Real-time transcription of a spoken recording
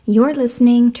You're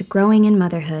listening to Growing in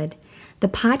Motherhood, the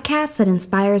podcast that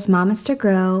inspires mamas to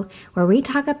grow, where we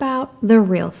talk about the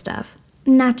real stuff,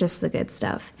 not just the good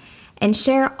stuff, and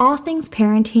share all things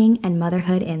parenting and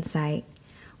motherhood insight.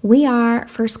 We are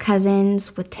first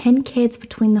cousins with 10 kids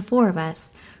between the four of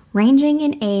us, ranging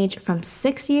in age from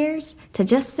 6 years to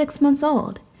just 6 months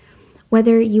old.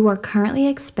 Whether you are currently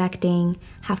expecting,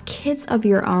 have kids of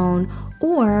your own,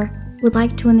 or would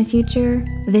like to in the future,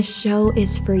 this show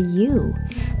is for you.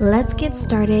 Let's get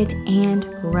started and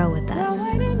grow with us.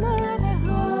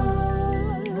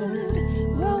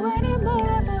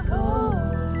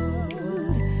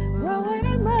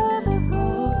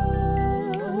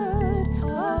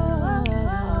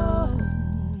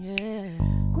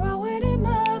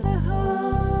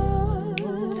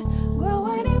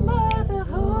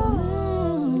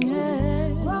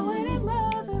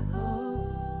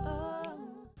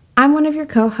 I'm one of your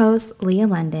co-hosts, Leah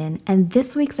London, and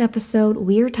this week's episode,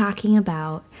 we are talking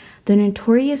about the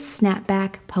notorious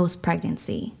snapback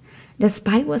post-pregnancy.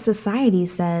 Despite what society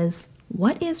says,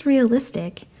 what is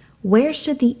realistic? Where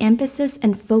should the emphasis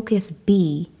and focus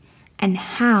be? And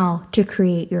how to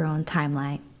create your own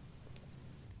timeline.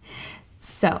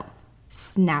 So,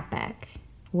 snapback.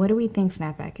 What do we think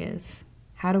snapback is?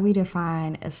 How do we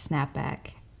define a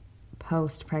snapback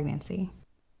post-pregnancy?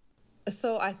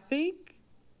 So I think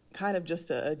kind of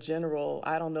just a general,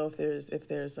 I don't know if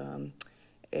there's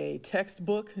a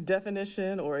textbook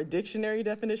definition or a dictionary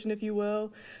definition, if you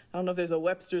will. I don't know if there's a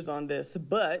Webster's on this,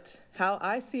 but how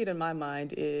I see it in my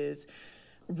mind is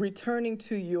returning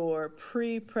to your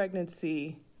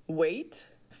pre-pregnancy weight,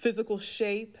 physical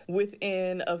shape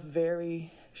within a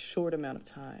very short amount of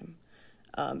time.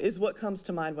 Is what comes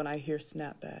to mind when I hear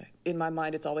snapback. In my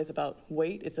mind, it's always about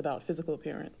weight. It's about physical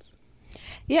appearance.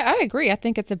 Yeah, I agree. I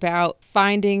think it's about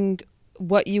finding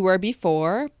what you were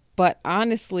before. But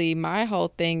honestly, my whole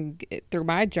thing through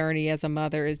my journey as a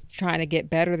mother is trying to get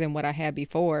better than what I had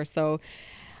before. So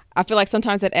I feel like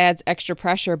sometimes it adds extra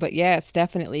pressure. But yes,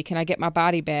 definitely. Can I get my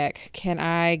body back? Can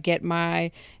I get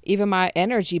my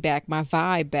energy back, my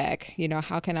vibe back? You know,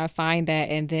 how can I find that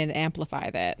and then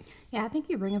amplify that? Yeah, I think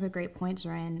you bring up a great point,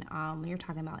 Zoran, when you're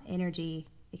talking about energy.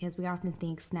 Because we often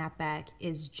think snapback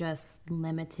is just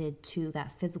limited to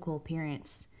that physical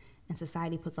appearance. And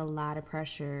society puts a lot of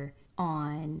pressure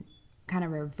on kind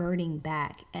of reverting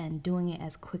back and doing it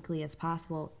as quickly as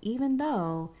possible, even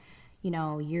though, you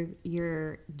know,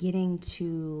 you're getting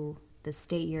to the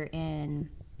state you're in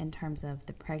terms of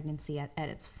the pregnancy at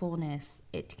its fullness.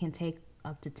 It can take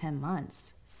up to 10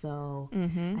 months. So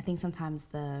I think sometimes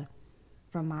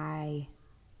from my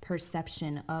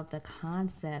perception of the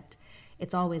concept,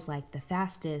 it's always like the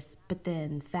fastest, but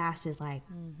then fast is like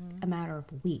a matter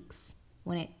of weeks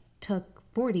when it took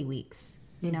 40 weeks,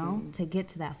 you know, to get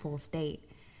to that full state.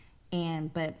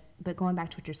 And but going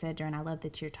back to what you said, Jern, I love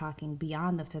that you're talking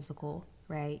beyond the physical,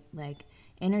 right? Like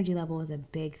energy level is a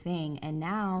big thing. And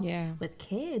now with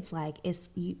kids, like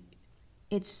it's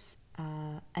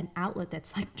an outlet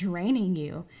that's like draining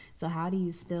you. So how do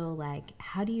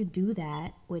you do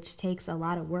that, which takes a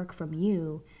lot of work from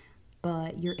you,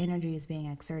 but your energy is being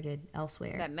exerted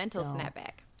elsewhere. That mental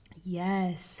snapback.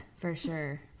 Yes, for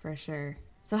sure.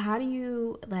 So how do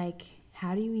you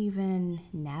even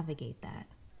navigate that?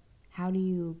 How do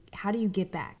you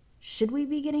get back? Should we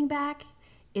be getting back?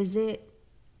 Is it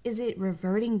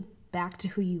reverting back to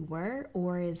who you were,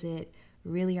 or is it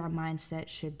really our mindset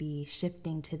should be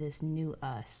shifting to this new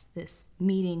us, this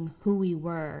meeting who we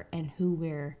were and who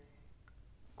we're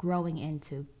growing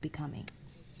into becoming?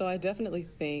 So I definitely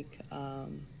think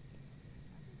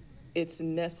it's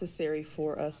necessary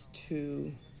for us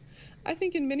to, I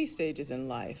think in many stages in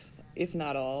life, if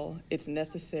not all, it's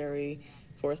necessary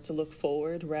for us to look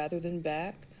forward rather than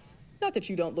back. Not that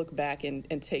you don't look back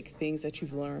and take things that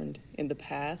you've learned in the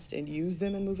past and use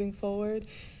them in moving forward,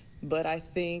 but I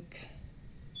think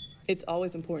it's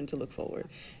always important to look forward.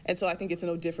 And so I think it's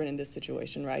no different in this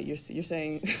situation, right? You're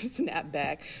saying snap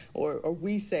back, or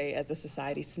we say as a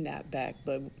society snap back,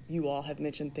 but you all have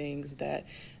mentioned things that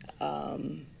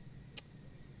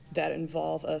that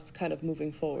involve us kind of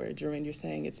moving forward. Jermaine, you're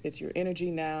saying it's your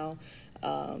energy now.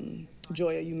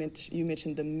 Joya, you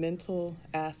mentioned the mental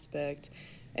aspect.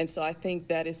 And so I think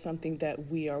that is something that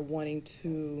we are wanting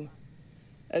to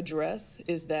address,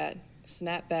 is that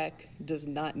snapback does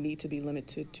not need to be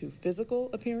limited to physical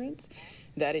appearance,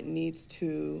 that it needs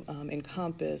to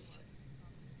encompass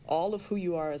all of who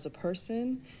you are as a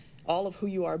person, all of who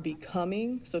you are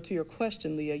becoming. So to your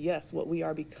question, Leah, yes, what we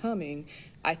are becoming,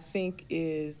 I think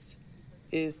is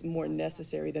more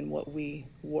necessary than what we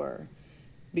were.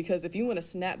 Because if you want to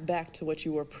snap back to what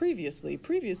you were previously,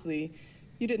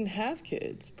 you didn't have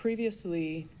kids.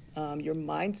 Previously, your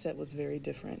mindset was very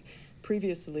different.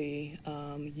 Previously,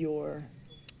 your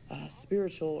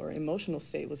spiritual or emotional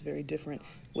state was very different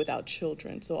without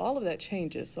children. So all of that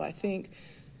changes. So I think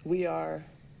we are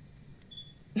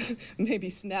maybe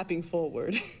snapping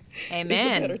forward. Amen. It's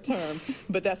a better term,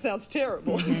 but that sounds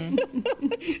terrible.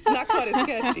 It's not quite as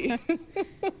catchy.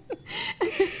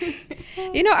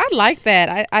 I like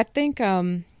that. I think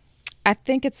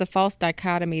it's a false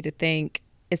dichotomy to think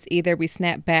it's either we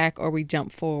snap back or we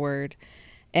jump forward.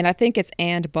 And I think it's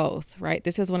and both, right?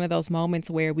 This is one of those moments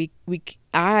where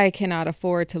I cannot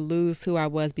afford to lose who I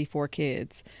was before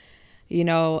kids.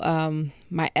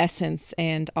 My essence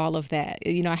and all of that.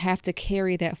 I have to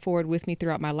carry that forward with me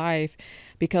throughout my life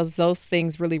because those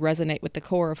things really resonate with the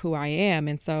core of who I am.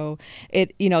 And so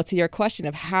to your question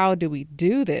of how do we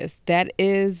do this, that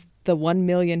is the $1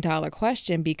 million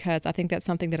question, because I think that's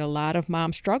something that a lot of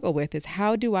moms struggle with is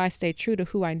how do I stay true to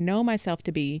who I know myself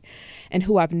to be and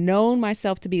who I've known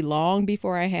myself to be long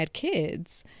before I had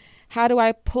kids? How do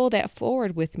I pull that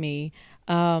forward with me?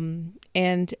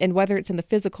 And whether it's in the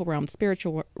physical realm,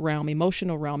 spiritual realm,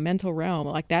 emotional realm, mental realm,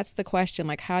 like that's the question.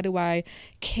 Like, how do I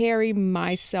carry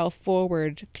myself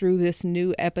forward through this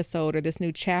new episode or this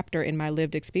new chapter in my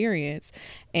lived experience?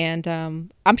 And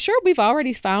I'm sure we've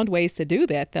already found ways to do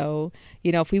that, though.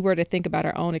 If we were to think about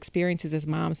our own experiences as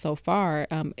moms so far,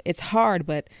 it's hard,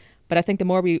 but I think the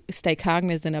more we stay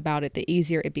cognizant about it, the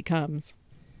easier it becomes.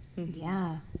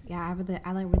 Yeah. I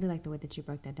really like the way that you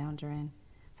broke that down, Joanne.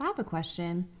 So I have a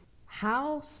question.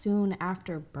 How soon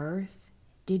after birth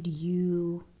did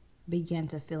you begin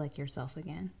to feel like yourself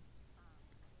again?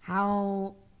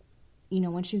 How,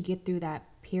 once you get through that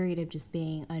period of just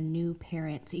being a new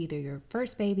parent to either your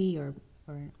first baby or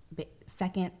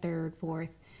second, third, fourth,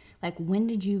 like when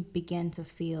did you begin to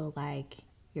feel like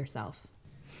yourself?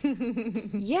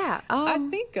 Yeah. I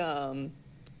think,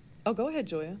 go ahead,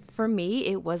 Joya. For me,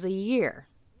 it was a year.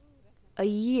 A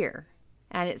year.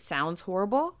 And it sounds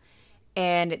horrible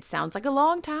and it sounds like a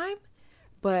long time,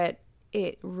 but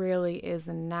it really is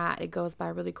not. It goes by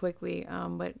really quickly.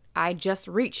 But I just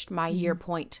reached my year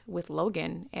point with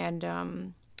Logan, and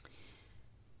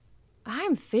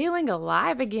I'm feeling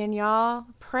alive again, y'all.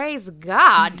 Praise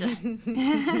God.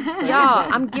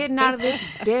 Y'all, I'm getting out of this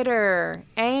bitter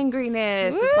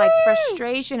angriness, this like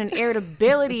frustration and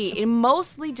irritability, and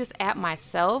mostly just at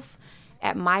myself,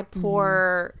 at my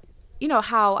poor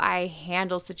how I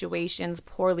handle situations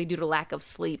poorly due to lack of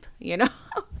sleep, and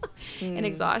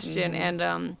exhaustion.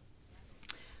 And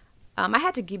I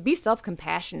had to be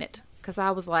self-compassionate because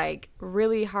I was like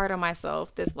really hard on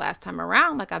myself this last time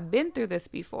around. Like, I've been through this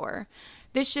before.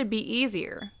 This should be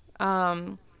easier.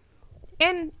 And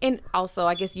also,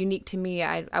 I guess unique to me,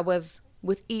 I was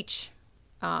with each,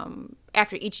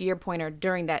 after each year pointer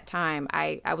during that time,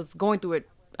 I was going through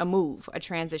a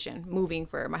transition, moving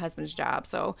for my husband's job.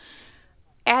 So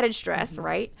added stress,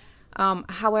 right?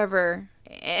 However,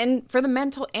 and for the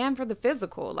mental and for the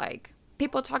physical, like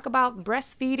people talk about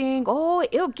breastfeeding. Oh,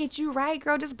 it'll get you right,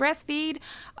 girl. Just breastfeed.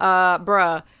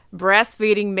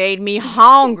 Breastfeeding made me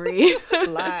hungry.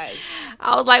 Lies.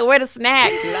 I was like, where the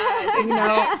snacks?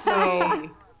 Lies.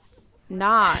 So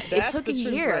nah, That's it took the a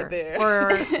truth year right there.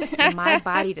 for my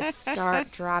body to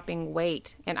start dropping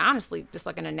weight. And honestly, just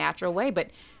like in a natural way,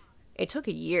 but it took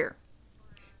a year.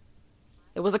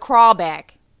 It was a crawl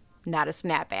back, not a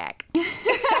snapback.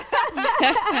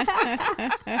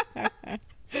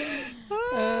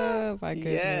 Oh, my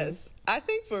goodness. Yes. I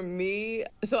think for me,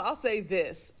 so I'll say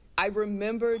this. I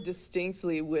remember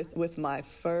distinctly with my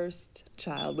first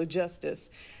child, with Justice.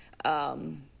 I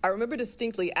remember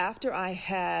distinctly after I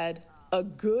had a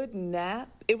good nap.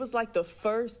 It was like the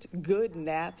first good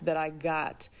nap that I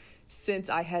got since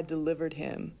I had delivered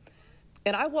him.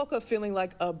 And I woke up feeling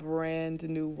like a brand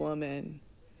new woman.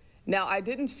 Now, I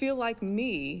didn't feel like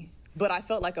me, but I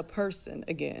felt like a person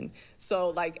again. So,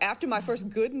 like, after my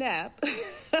first good nap,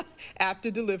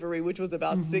 after delivery, which was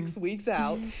about 6 weeks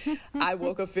out, I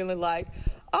woke up feeling like,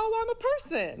 oh, I'm a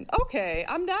person. Okay,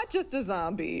 I'm not just a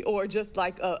zombie or just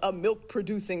like a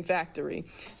milk-producing factory.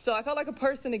 So I felt like a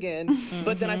person again,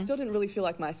 but then I still didn't really feel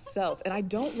like myself. And I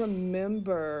don't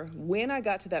remember when I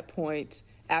got to that point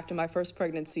after my first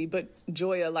pregnancy, but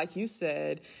Joya, like you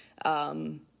said,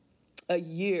 a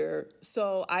year.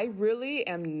 So I really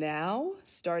am now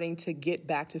starting to get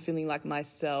back to feeling like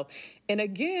myself. And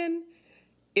again,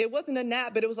 it wasn't a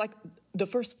nap, but it was like the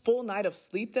first full night of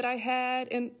sleep that I had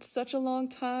in such a long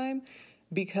time,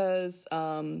 because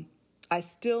I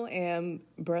still am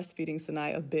breastfeeding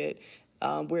Sanai a bit.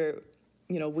 We're,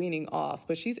 weaning off,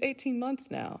 but she's 18 months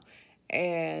now.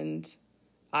 And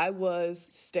I was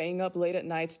staying up late at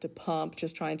nights to pump,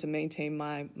 just trying to maintain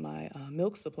my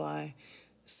milk supply.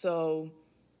 So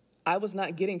I was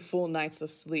not getting full nights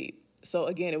of sleep. So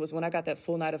again, it was when I got that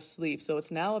full night of sleep. So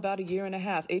it's now about a year and a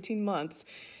half, 18 months,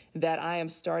 that I am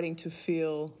starting to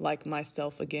feel like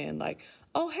myself again. Like,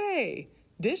 oh, hey,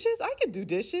 dishes? I could do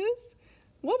dishes.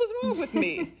 What was wrong with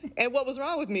me? And what was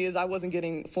wrong with me is I wasn't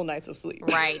getting full nights of sleep.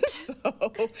 Right. So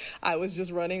I was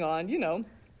just running on,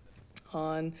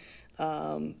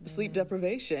 sleep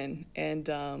deprivation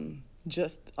and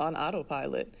just on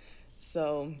autopilot.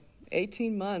 So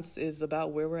 18 months is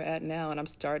about where we're at now, and I'm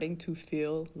starting to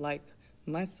feel like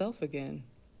myself again.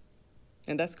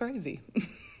 And that's crazy.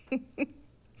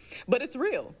 But it's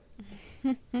real.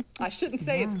 I shouldn't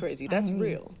say it's crazy. That's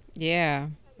real. Yeah.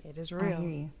 It is I hear real.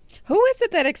 you. Who is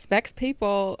it that expects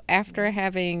people after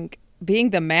being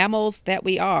the mammals that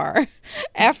we are,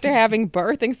 after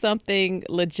birthing something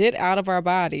legit out of our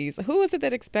bodies, who is it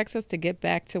that expects us to get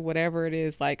back to whatever it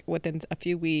is, like within a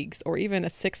few weeks or even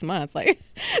 6 months? Like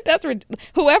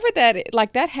whoever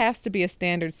that has to be a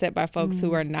standard set by folks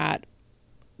who are not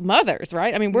mothers,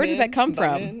 right? I mean, where does that come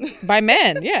from? Men. By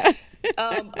men, yeah.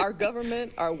 Our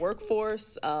government, our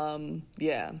workforce,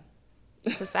 yeah.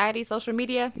 Society, social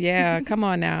media. Yeah, come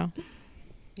on now.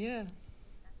 Yeah.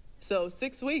 So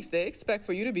 6 weeks, they expect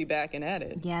for you to be back and at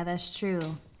it. Yeah, that's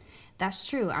true. That's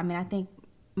true. I mean, I think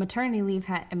maternity leave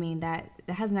that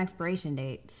has an expiration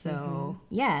date. So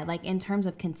yeah, like in terms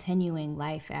of continuing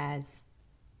life as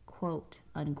quote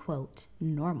unquote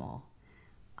normal.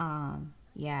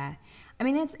 Yeah. I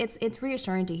mean, it's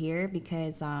reassuring to hear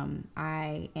because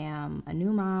I am a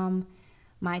new mom.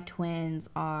 My twins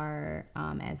are,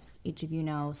 as each of you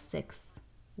know, 6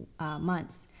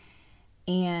 months.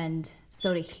 And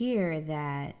so to hear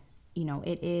that,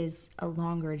 it is a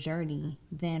longer journey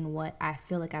than what I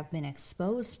feel like I've been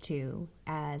exposed to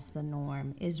as the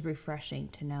norm is refreshing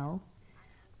to know.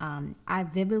 I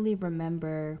vividly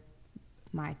remember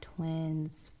my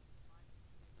twins'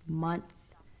 month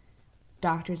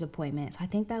doctor's appointment. So I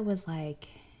think that was like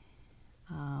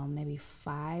maybe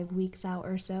 5 weeks out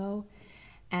or so.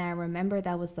 And I remember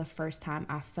that was the first time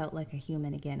I felt like a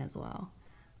human again as well.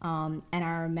 And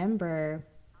I remember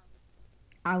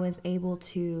I was able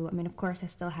to, of course I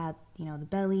still had, the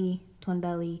belly, twin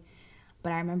belly,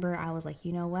 but I remember I was like,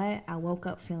 you know what? I woke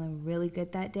up feeling really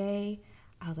good that day.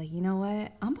 I was like, you know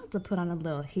what? I'm about to put on a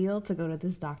little heel to go to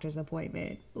this doctor's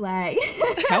appointment. Like,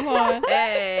 come on.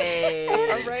 Hey.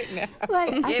 All right now.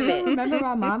 Like, I still remember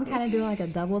my mom kind of doing like a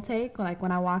double take, like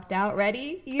when I walked out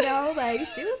ready, like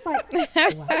she was like,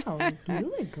 wow,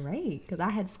 you look great. Because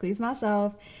I had squeezed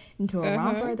myself into a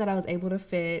romper that I was able to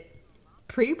fit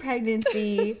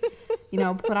pre-pregnancy,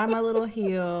 put on my little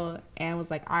heel and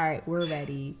was like, all right, we're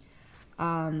ready.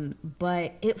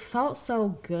 But it felt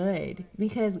so good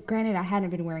because granted, I hadn't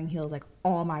been wearing heels like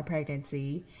all my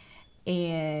pregnancy.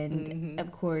 And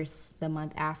of course, the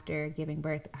month after giving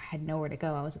birth, I had nowhere to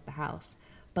go. I was at the house.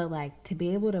 But like to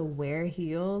be able to wear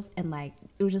heels and like,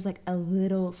 it was just like a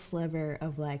little sliver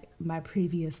of like my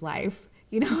previous life,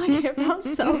 like it felt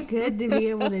so good to be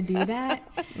able to do that.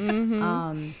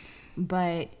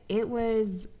 But it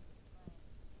was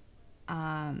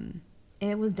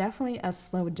definitely a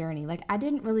slow journey. Like I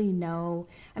didn't really know.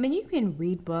 You can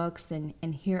read books and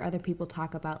hear other people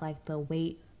talk about like the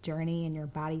weight journey and your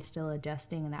body still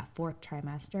adjusting in that 4th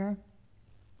trimester.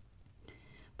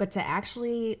 But to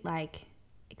actually like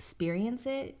experience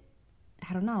it,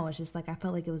 I don't know. It's just like I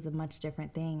felt like it was a much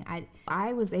different thing.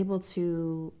 I was able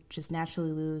to just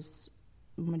naturally lose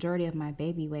the majority of my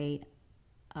baby weight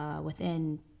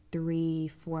within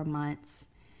 3-4 months.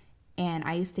 And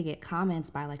I used to get comments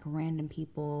by like random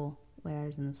people, whether I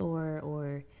was in the store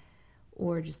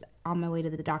or just on my way to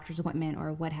the doctor's appointment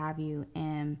or what have you.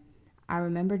 And I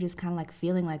remember just kind of like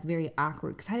feeling like very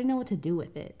awkward because I didn't know what to do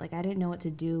with it. Like I didn't know what to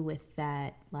do with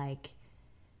that. Like,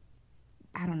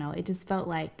 I don't know. It just felt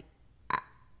like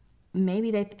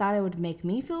maybe they thought it would make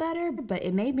me feel better, but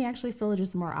it made me actually feel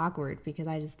just more awkward because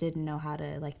I just didn't know how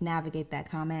to like navigate that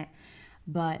comment.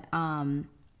 But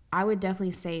I would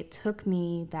definitely say it took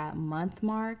me that month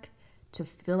mark to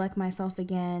feel like myself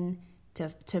again, to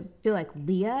feel like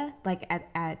Leah, like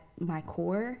at my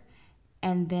core,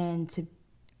 and then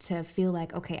to feel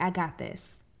like, okay, I got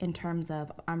this in terms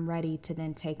of I'm ready to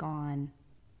then take on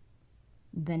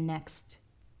the next,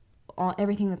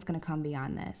 everything that's going to come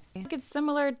beyond this. I think it's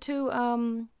similar to,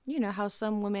 how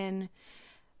some women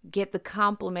get the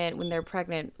compliment when they're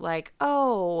pregnant, like,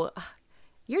 oh,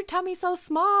 your tummy's so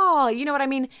small. You know what I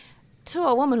mean? To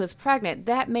a woman who's pregnant,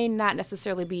 that may not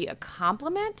necessarily be a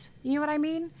compliment. You know what I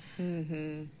mean?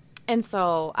 Mm-hmm. And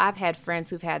so I've had friends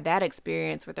who've had that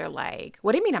experience where they're like,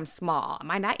 what do you mean I'm small?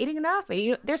 Am I not eating enough?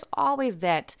 There's always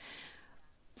that.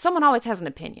 Someone always has an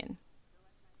opinion.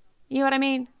 You know what I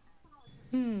mean?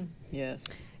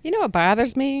 Yes. You know what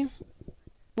bothers me?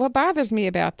 What bothers me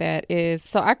about that is,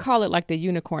 so I call it like the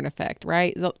unicorn effect,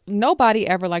 right? Nobody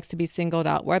ever likes to be singled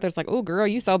out, whether it's like, oh, girl,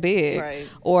 you so big, right,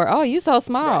 or, oh, you so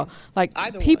small. Right. Like,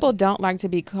 Either people one. don't like to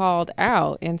be called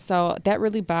out. And so that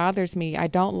really bothers me. I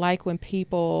don't like when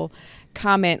people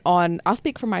comment on, I'll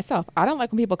speak for myself. I don't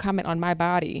like when people comment on my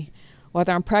body,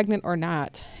 whether I'm pregnant or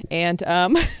not. And,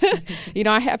 you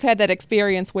know, I have had that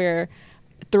experience where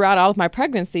throughout all of my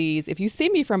pregnancies, if you see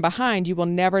me from behind, you will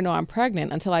never know I'm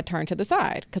pregnant until I turn to the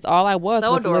side, because all I was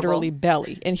literally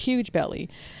belly and huge belly,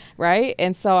 right?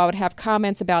 And so I would have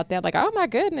comments about that, like, oh my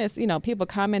goodness, you know, people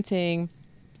commenting,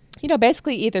 you know,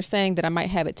 basically either saying that I might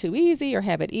have it too easy or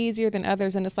have it easier than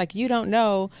others. And it's like, you don't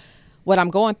know what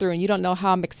I'm going through, and you don't know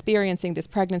how I'm experiencing this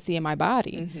pregnancy in my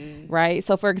body, right?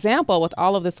 So for example, with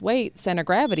all of this weight, center of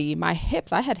gravity, my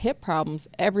hips, I had hip problems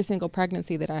every single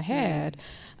pregnancy that I had.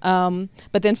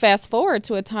 But then fast forward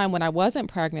to a time when I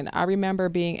wasn't pregnant, I remember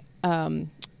being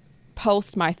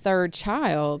post my third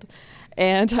child,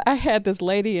 and I had this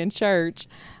lady in church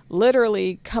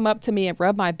literally come up to me and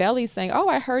rub my belly saying, oh,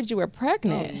 I heard you were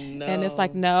pregnant. Oh, no. And it's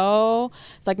like, no,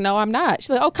 I'm not. She's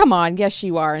like, oh, come on. Yes,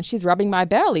 you are. And she's rubbing my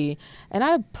belly. And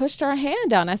I pushed her hand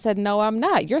down. I said, no, I'm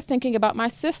not. You're thinking about my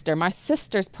sister. My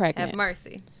sister's pregnant. Have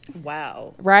mercy.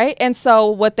 Wow. Right. And so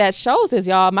what that shows is,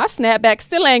 y'all, my snapback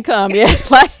still ain't come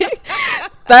yet. Like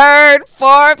third,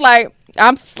 fourth, like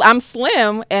I'm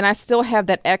slim and I still have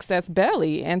that excess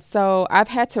belly. And so I've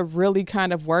had to really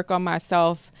kind of work on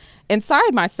myself,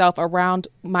 inside myself, around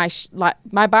my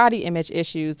body image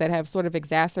issues that have sort of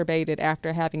exacerbated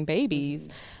after having babies.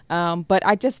 But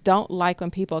I just don't like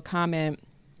when people comment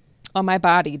on my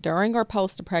body during or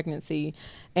post a pregnancy.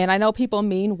 And I know people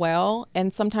mean well,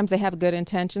 and sometimes they have good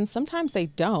intentions, sometimes they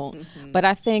don't. But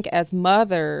I think as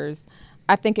mothers,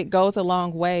 I think it goes a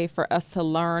long way for us to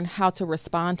learn how to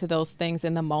respond to those things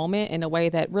in the moment in a way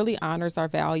that really honors our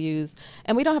values.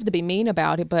 And we don't have to be mean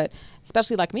about it, but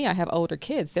especially like me, I have older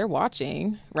kids. They're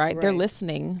watching, right? They're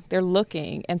listening, they're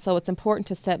looking. And so it's important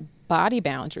to set body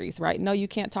boundaries, right? No, you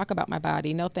can't talk about my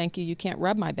body. No, thank you. You can't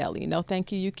rub my belly. No,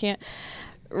 thank you. You can't,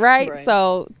 right?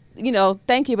 So, you know,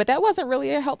 thank you. But that wasn't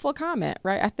really a helpful comment,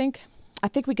 right? I think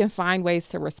we can find ways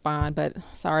to respond, but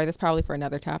sorry, that's probably for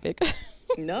another topic.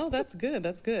 No, that's good.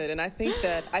 That's good. And I think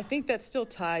that still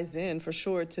ties in for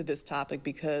sure to this topic,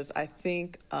 because I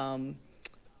think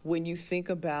when you think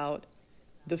about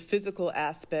the physical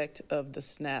aspect of the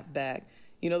snapback,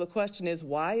 you know, the question is,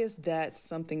 why is that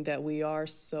something that we are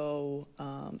so,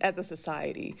 as a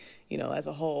society, you know, as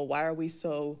a whole, why are we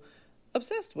so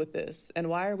obsessed with this? And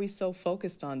why are we so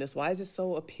focused on this? Why is it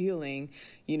so appealing,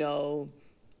 you know,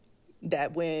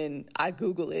 that when I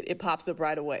Google it, it pops up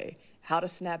right away? How to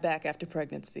snap back after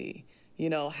pregnancy,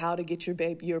 you know, how to get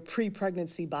your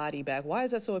pre-pregnancy body back. Why is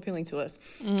that so appealing to us?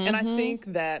 And I think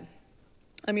that,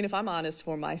 I mean, if I'm honest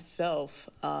for myself,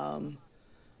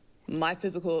 my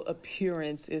physical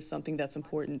appearance is something that's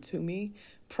important to me,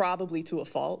 probably to a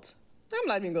fault. I'm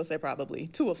not even gonna say probably,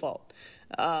 to a fault.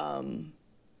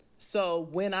 So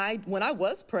when I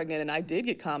was pregnant and I did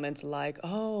get comments like,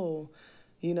 oh,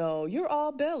 you know, you're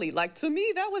all belly. Like, to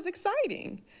me, that was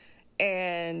exciting.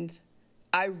 And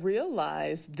I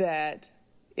realized that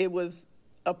it was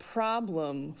a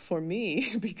problem for me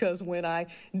because when I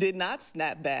did not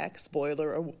snap back,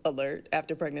 spoiler alert,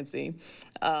 after pregnancy,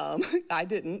 I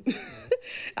didn't.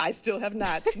 I still have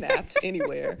not snapped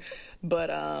anywhere.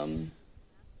 But,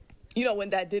 you know,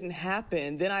 when that didn't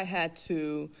happen, then I had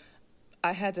to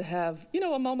have, you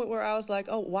know, a moment where I was like,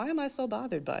 oh, why am I so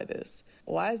bothered by this?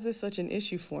 Why is this such an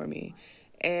issue for me?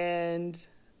 And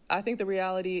I think the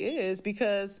reality is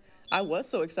because I was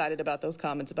so excited about those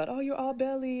comments about, oh, you're all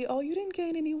belly. Oh, you didn't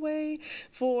gain any weight.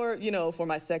 For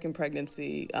my second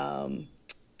pregnancy,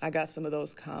 I got some of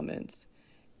those comments.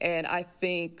 And I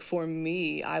think for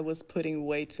me, I was putting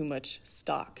way too much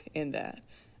stock in that.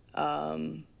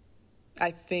 I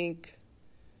think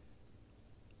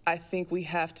we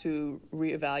have to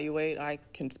reevaluate. I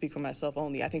can speak for myself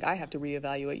only. I think I have to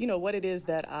reevaluate, you know, what it is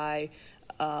that I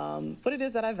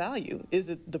value. Is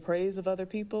it the praise of other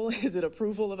people? Is it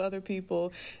approval of other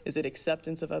people? Is it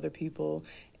acceptance of other people?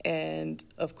 And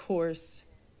of course,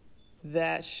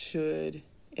 that should,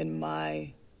 in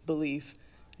my belief,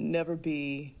 never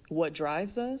be what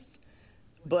drives us.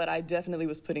 But I definitely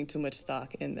was putting too much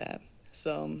stock in that.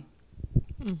 So.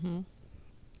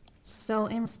 So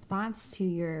in response to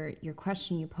your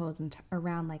question you posed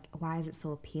around, like, why is it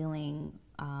so appealing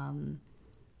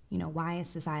why is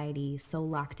society so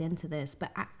locked into this?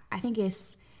 But I think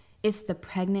it's the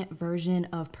pregnant version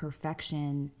of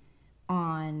perfection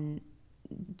on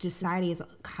just society is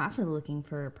constantly looking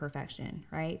for perfection,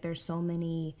 right? There's so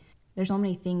many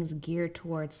things geared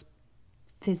towards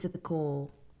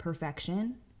physical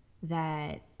perfection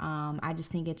that I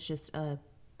just think it's just a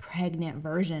pregnant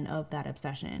version of that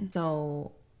obsession.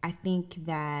 So I think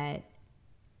that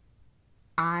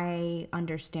I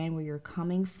understand where you're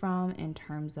coming from in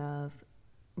terms of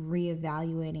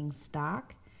reevaluating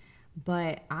stock,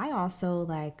 but I also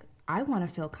I want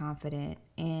to feel confident.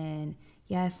 And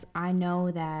yes, I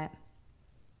know that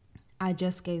I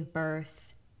just gave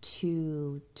birth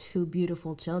to 2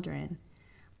 beautiful children,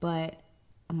 but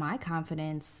my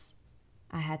confidence,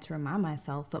 I had to remind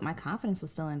myself, but my confidence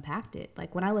was still impacted.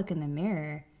 Like when I look in the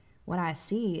mirror, what I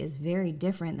see is very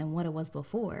different than what it was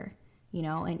before,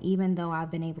 and even though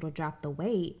I've been able to drop the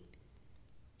weight,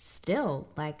 still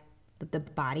the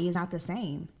body is not the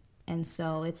same. And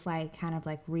so it's kind of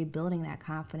rebuilding that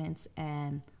confidence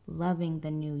and loving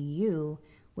the new you,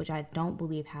 which I don't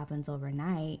believe happens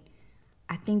overnight.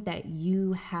 I think that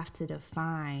you have to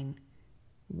define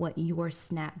what your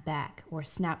snap back or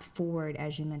snap forward,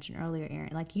 as you mentioned earlier,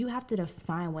 Erin. You have to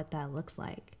define what that looks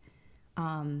like.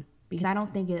 Because I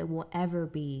don't think it will ever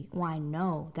be, I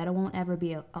know that it won't ever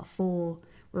be a full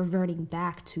reverting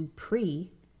back to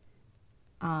pre,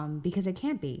 because it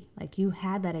can't be. You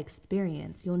had that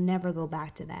experience. You'll never go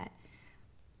back to that.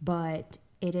 But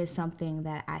it is something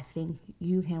that I think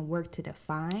you can work to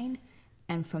define,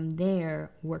 and from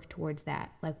there work towards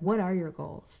that. What are your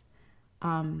goals?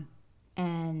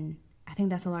 And I think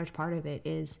that's a large part of it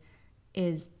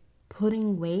is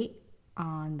putting weight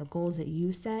on the goals that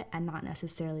you set and not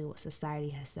necessarily what society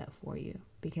has set for you,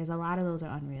 because a lot of those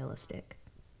are unrealistic.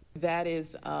 That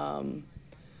is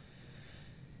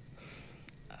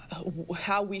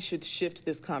how we should shift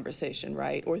this conversation,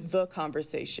 right? Or the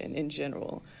conversation in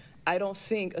general. I don't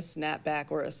think a snap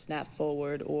back or a snap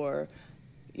forward or,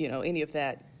 any of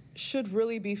that should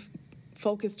really be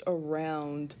focused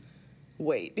around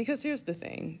weight. Because here's the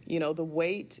thing, the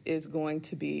weight is going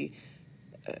to be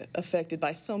affected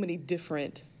by so many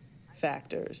different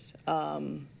factors.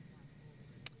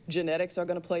 Genetics are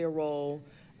going to play a role.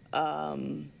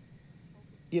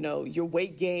 Your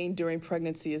weight gain during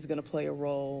pregnancy is going to play a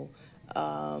role.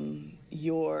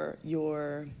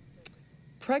 Your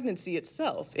pregnancy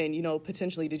itself, and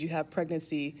potentially did you have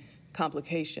pregnancy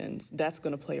complications? That's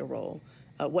going to play a role.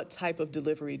 What type of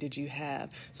delivery did you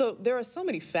have? So there are so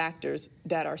many factors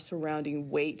that are surrounding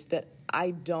weight that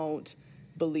I don't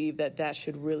believe that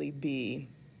should really be,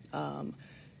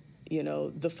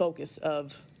 the focus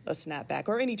of a snapback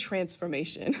or any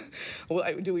transformation.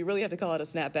 Do we really have to call it a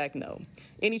snapback? No.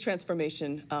 Any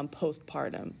transformation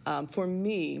postpartum. For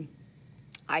me,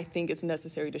 I think it's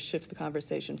necessary to shift the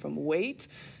conversation from weight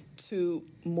to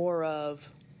more of,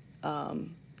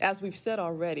 as we've said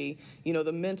already,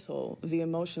 the mental, the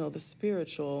emotional, the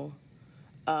spiritual.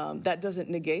 That doesn't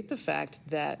negate the fact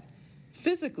that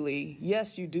physically,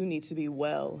 yes, you do need to be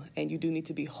well and you do need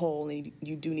to be whole and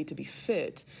you do need to be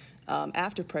fit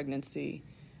after pregnancy.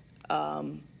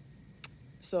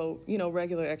 So,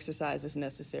 regular exercise is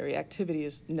necessary. Activity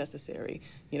is necessary.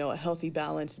 A healthy,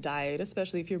 balanced diet,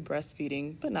 especially if you're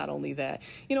breastfeeding, but not only that.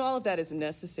 All of that is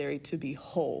necessary to be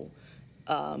whole.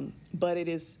 But it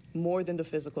is more than the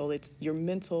physical. It's your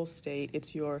mental state.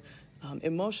 It's your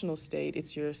emotional state.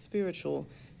 It's your spiritual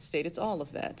state. It's all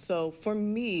of that. So for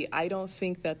me, I don't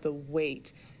think that the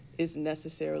weight is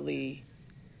necessarily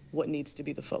what needs to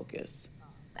be the focus.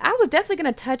 I was definitely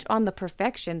going to touch on the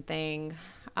perfection thing.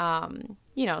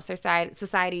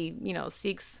 Society,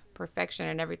 seeks perfection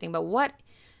and everything. But what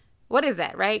is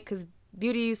that, right? Because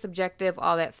beauty is subjective,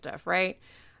 all that stuff, right?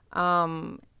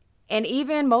 And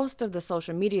even most of the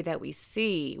social media that we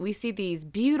see these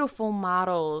beautiful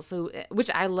models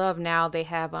which I love now. They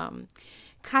have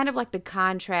kind of the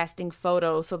contrasting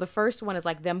photos. So the first one is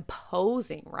them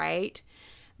posing, right?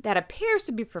 That appears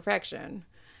to be perfection.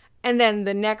 And then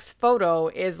the next photo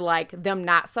is them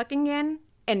not sucking in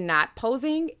and not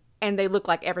posing, and they look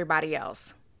like everybody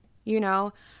else.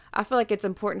 I feel like it's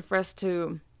important for us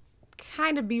to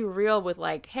kind of be real with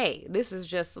hey, this is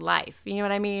just life. You know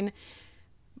what I mean?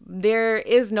 There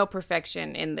is no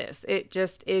perfection in this. It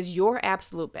just is your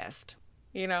absolute best,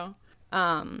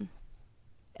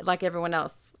 like everyone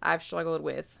else I've struggled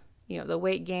with, the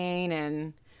weight gain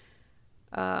and,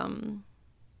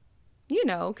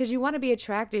 because you want to be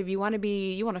attractive, you want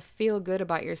to feel good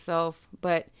about yourself,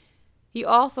 but you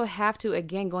also have to,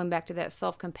 again, going back to that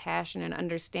self-compassion and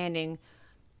understanding,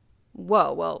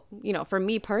 for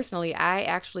me personally, I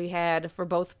actually had, for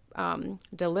both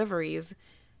deliveries,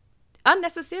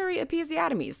 unnecessary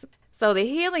episiotomies. So the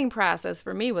healing process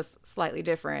for me was slightly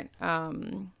different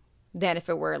than if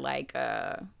it were like,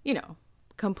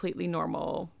 completely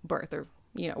normal birth or,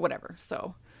 whatever.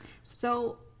 So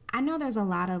I know there's a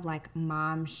lot of like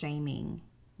mom shaming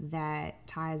that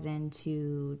ties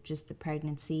into just the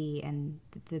pregnancy and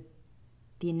the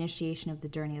initiation of the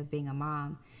journey of being a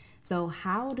mom. So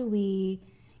how do we,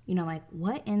 like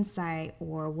what insight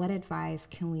or what advice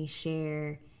can we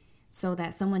share so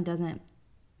that someone doesn't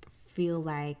feel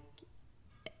like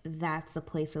that's a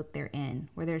place that they're in,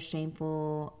 where they're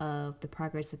shameful of the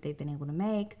progress that they've been able to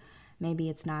make? Maybe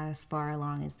it's not as far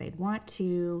along as they'd want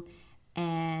to.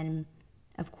 And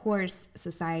of course,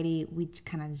 society, we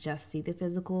kind of just see the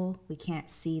physical. We can't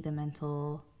see the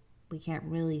mental. We can't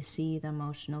really see the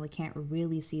emotional. We can't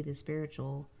really see the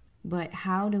spiritual. But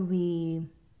how do we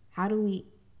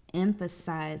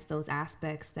emphasize those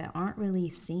aspects that aren't really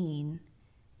seen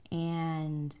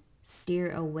and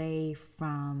steer away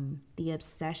from the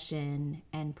obsession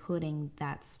and putting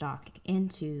that stock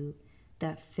into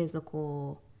the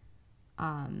physical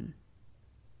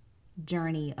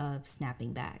journey of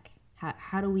snapping back?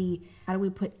 How do we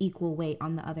put equal weight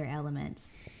on the other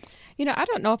elements? I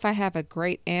don't know if I have a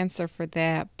great answer for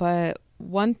that, but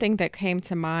one thing that came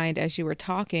to mind as you were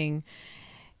talking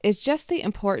is just the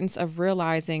importance of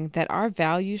realizing that our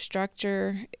value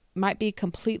structure might be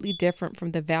completely different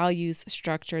from the values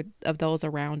structure of those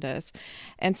around us.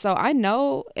 And so I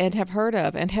know and have heard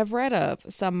of and have read of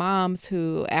some moms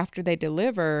who, after they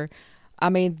deliver,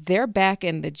 they're back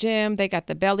in the gym, they got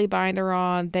the belly binder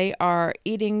on, they are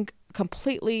eating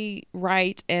completely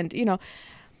right, and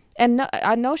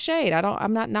no shade.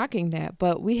 I'm not knocking that,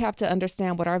 but we have to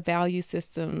understand what our value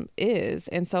system is.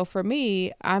 And so for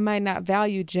me, I might not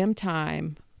value gym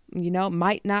time,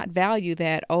 might not value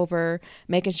that over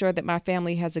making sure that my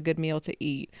family has a good meal to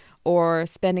eat, or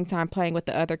spending time playing with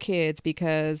the other kids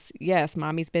because yes,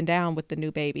 mommy's been down with the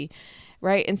new baby,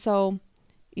 right? And so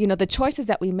the choices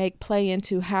that we make play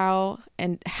into how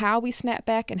we snap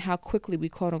back and how quickly we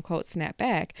quote unquote snap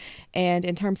back. And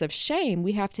in terms of shame,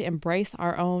 we have to embrace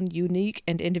our own unique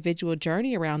and individual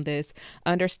journey around this,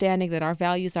 understanding that our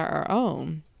values are our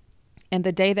own. And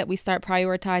the day that we start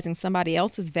prioritizing somebody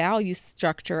else's value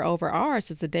structure over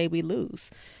ours is the day we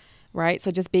lose. Right?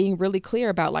 So just being really clear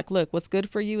about like, look, what's good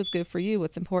for you is good for you.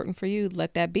 What's important for you,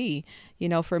 let that be.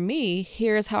 For me,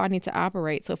 here's how I need to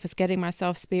operate. So if it's getting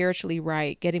myself spiritually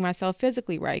right, getting myself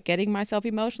physically right, getting myself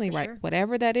emotionally right,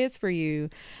 whatever that is for you,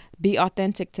 be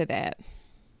authentic to that.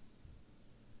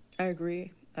 I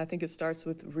agree. I think it starts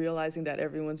with realizing that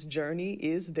everyone's journey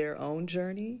is their own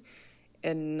journey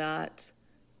and not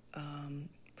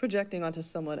projecting onto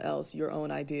someone else your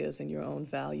own ideas and your own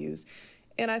values.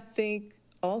 And I think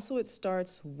also, it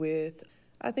starts with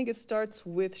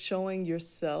showing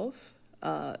yourself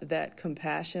that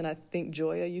compassion. I think,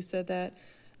 Joya, you said that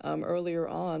earlier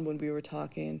on when we were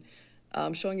talking.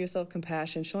 Showing yourself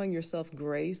compassion, showing yourself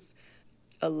grace,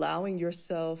 allowing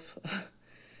yourself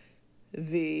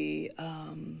the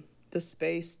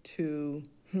space to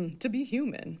be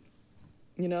human.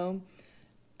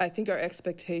 I think our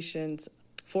expectations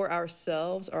for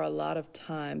ourselves are a lot of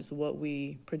times what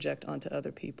we project onto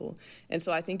other people. And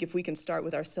so I think if we can start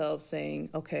with ourselves saying,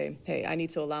 okay, hey, I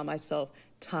need to allow myself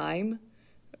time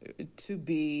to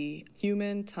be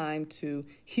human, time to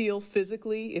heal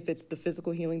physically, if it's the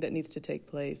physical healing that needs to take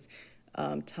place,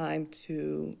 time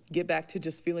to get back to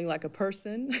just feeling like a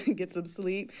person, get some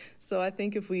sleep. So I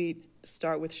think if we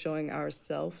start with showing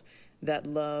ourselves that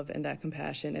love and that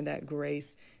compassion and that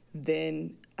grace,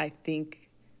 then I think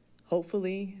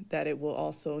hopefully that it will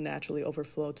also naturally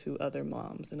overflow to other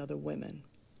moms and other women.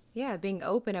 Yeah, being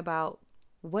open about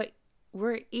what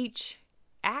we're each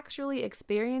actually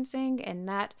experiencing and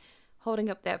not holding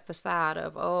up that facade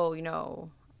of,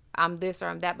 I'm this or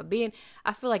I'm that. But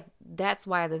I feel like that's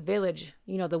why the village,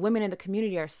 the women in the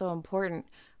community are so important,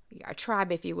 our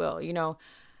tribe, if you will,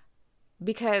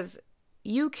 because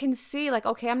you can see like,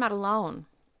 okay, I'm not alone.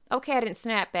 Okay, I didn't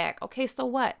snap back. Okay, so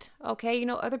what? Okay,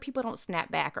 other people don't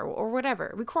snap back or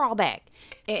whatever. We crawl back.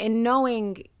 And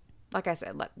knowing, like I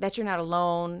said, that you're not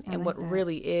alone and what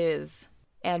really is,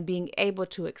 and being able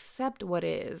to accept what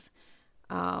is,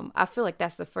 I feel like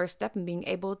that's the first step in being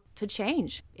able to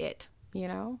change it,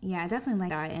 Yeah, I definitely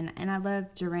like that. And I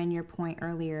love, Jaren, your point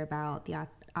earlier about the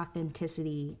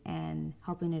authenticity and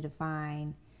helping to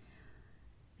define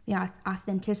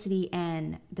authenticity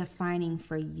and defining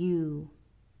for you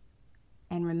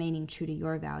and remaining true to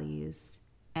your values.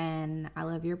 And I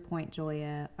love your point,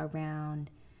 Joya, around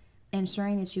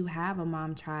ensuring that you have a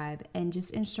mom tribe and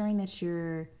just ensuring that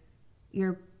you're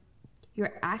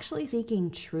you're actually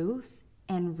seeking truth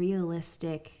and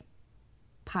realistic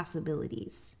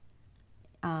possibilities.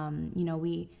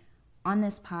 On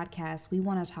this podcast, we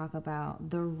want to talk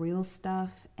about the real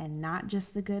stuff and not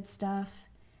just the good stuff,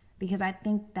 because I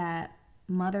think that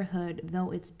motherhood,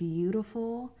 though it's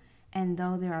beautiful and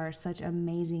though there are such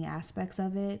amazing aspects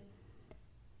of it,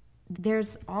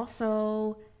 there's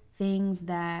also things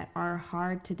that are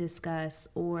hard to discuss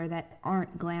or that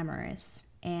aren't glamorous.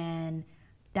 And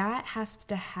that has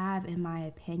to have, in my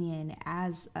opinion,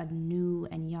 as a new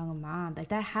and young mom, like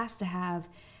that has to have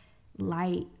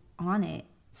light on it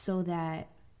so that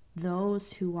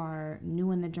those who are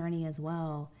new in the journey as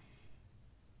well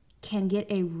can get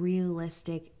a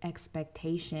realistic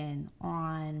expectation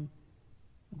on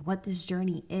what this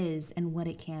journey is and what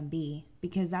it can be,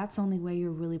 because that's the only way you're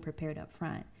really prepared up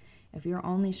front. If you're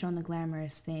only shown the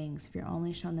glamorous things, if you're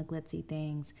only shown the glitzy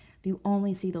things, if you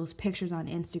only see those pictures on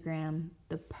Instagram,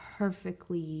 the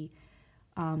perfectly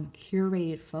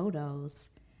curated photos,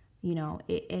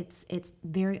 it's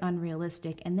very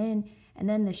unrealistic. And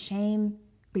then the shame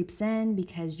creeps in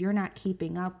because you're not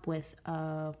keeping up with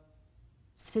a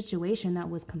situation that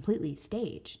was completely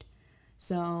staged.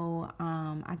 So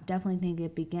I definitely think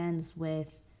it begins with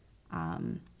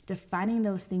defining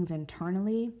those things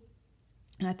internally.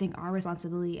 And I think our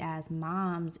responsibility as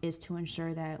moms is to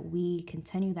ensure that we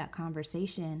continue that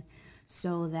conversation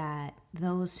so that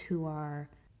those who are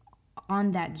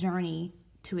on that journey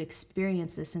to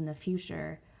experience this in the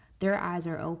future, their eyes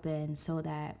are open so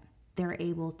that they're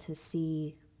able to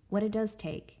see what it does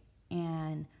take,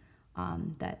 and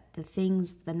that the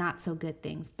things, the not so good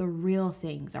things, the real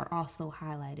things are also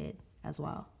highlighted as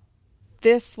well.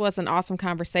 This was an awesome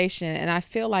conversation, and I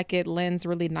feel like it lends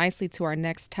really nicely to our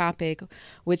next topic,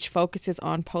 which focuses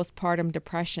on postpartum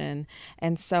depression.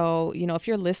 And so, if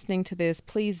you're listening to this,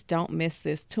 please don't miss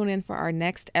this. Tune in for our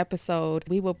next episode.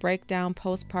 We will break down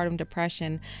postpartum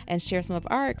depression and share some of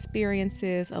our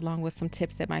experiences along with some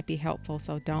tips that might be helpful,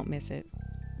 so don't miss it.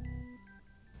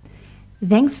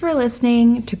 Thanks for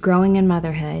listening to Growing in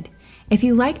Motherhood. If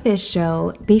you like this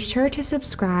show, be sure to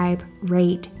subscribe,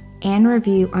 rate, and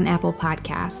review on Apple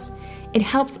Podcasts. It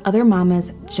helps other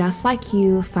mamas just like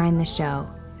you find the show.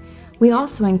 We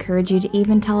also encourage you to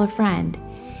even tell a friend.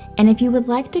 And if you would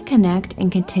like to connect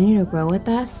and continue to grow with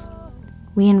us,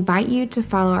 we invite you to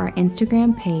follow our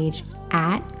Instagram page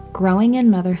at Growing in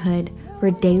Motherhood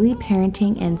for daily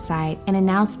parenting insight and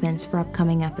announcements for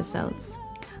upcoming episodes.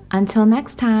 Until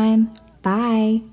next time, bye.